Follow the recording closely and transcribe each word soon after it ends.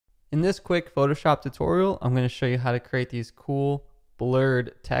In this quick Photoshop tutorial, I'm going to show you how to create these cool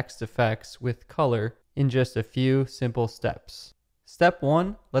blurred text effects with color in just a few simple steps. Step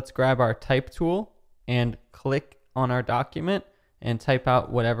 1, let's grab our type tool and click on our document and type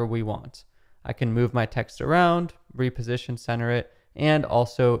out whatever we want. I can move my text around, reposition, center it, and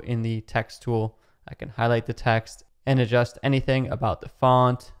also in the text tool, I can highlight the text and adjust anything about the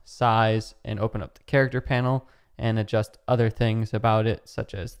font, size, and open up the character panel and adjust other things about it,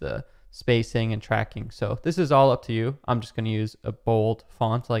 such as the spacing and tracking. So this is all up to you. I'm just going to use a bold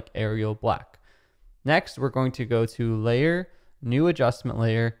font like Arial Black. Next, we're going to go to Layer, New Adjustment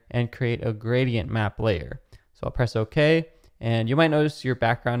Layer, and create a gradient map layer. So I'll press OK, and you might notice your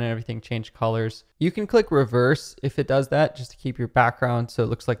background and everything change colors. You can click reverse if it does that, just to keep your background so it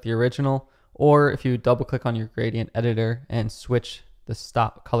looks like the original. Or if you double click on your gradient editor and switch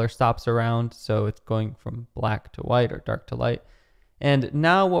the color stops around, so it's going from black to white or dark to light. And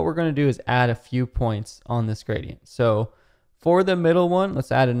now what we're going to do is add a few points on this gradient. So for the middle one,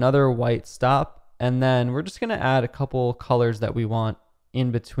 let's add another white stop, and then we're just going to add a couple colors that we want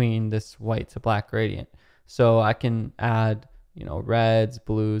in between this white to black gradient. So I can add, reds,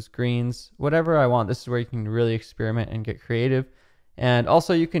 blues, greens, whatever I want. This is where you can really experiment and get creative. And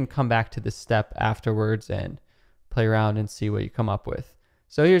also you can come back to this step afterwards and play around and see what you come up with.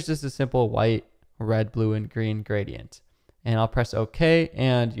 So here's just a simple white, red, blue, and green gradient. And I'll press OK,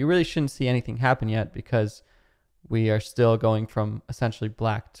 and you really shouldn't see anything happen yet because we are still going from essentially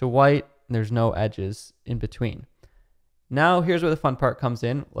black to white. And there's no edges in between. Now here's where the fun part comes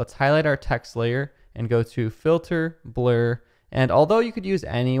in. Let's highlight our text layer and go to Filter, Blur. And although you could use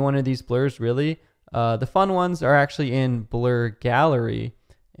any one of these blurs really, the fun ones are actually in Blur Gallery.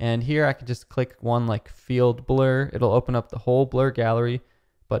 And here I can just click one like Field Blur. It'll open up the whole blur gallery.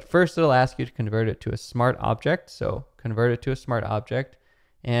 But first it'll ask you to convert it to a smart object. So convert it to a smart object.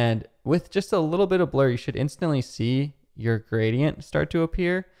 And with just a little bit of blur, you should instantly see your gradient start to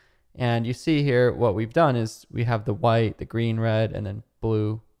appear. And you see here what we've done is we have the white, the green, red, and then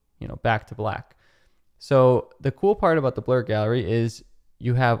blue, back to black. So the cool part about the blur gallery is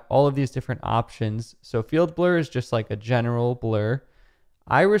you have all of these different options. So field blur is just like a general blur.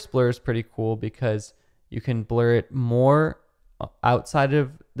 Iris blur is pretty cool because you can blur it more outside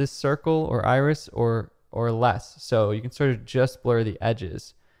of this circle or iris or less. So you can sort of just blur the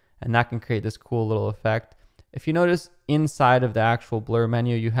edges, and that can create this cool little effect. If you notice inside of the actual blur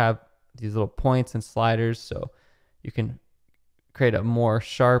menu, you have these little points and sliders. So you can create a more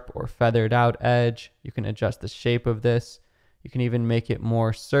sharp or feathered out edge. You can adjust the shape of this. You can even make it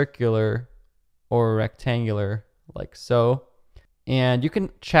more circular or rectangular like so. And you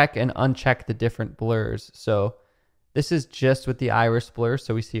can check and uncheck the different blurs. So this is just with the iris blur,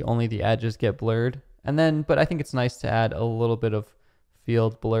 so we see only the edges get blurred. And then, but I think it's nice to add a little bit of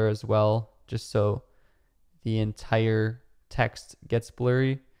field blur as well, just so the entire text gets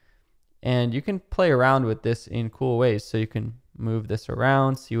blurry. And you can play around with this in cool ways. So you can move this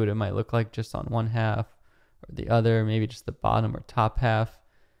around, see what it might look like just on one half or the other, maybe just the bottom or top half.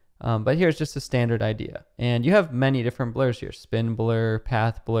 But here's just a standard idea. And you have many different blurs here: spin blur,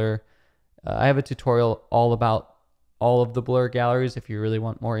 path blur. I have a tutorial all about all of the blur galleries if you really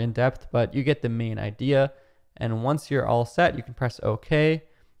want more in depth, but you get the main idea. And once you're all set, you can press OK.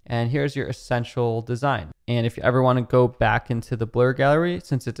 And here's your essential design. And if you ever want to go back into the blur gallery,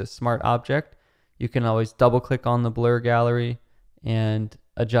 since it's a smart object, you can always double click on the blur gallery and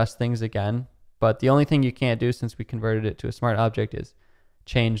adjust things again. But the only thing you can't do, since we converted it to a smart object, is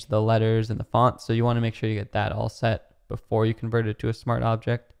change the letters and the font. So you want to make sure you get that all set before you convert it to a smart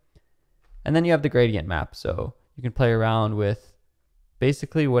object. And then you have the gradient map. So you can play around with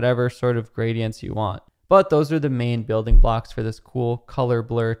basically whatever sort of gradients you want. But those are the main building blocks for this cool color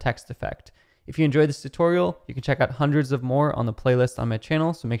blur text effect. If you enjoyed this tutorial, you can check out hundreds of more on the playlist on my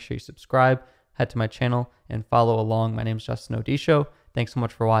channel. So make sure you subscribe, head to my channel, and follow along. My name is Justin Odisho. Thanks so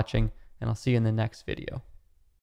much for watching, and I'll see you in the next video.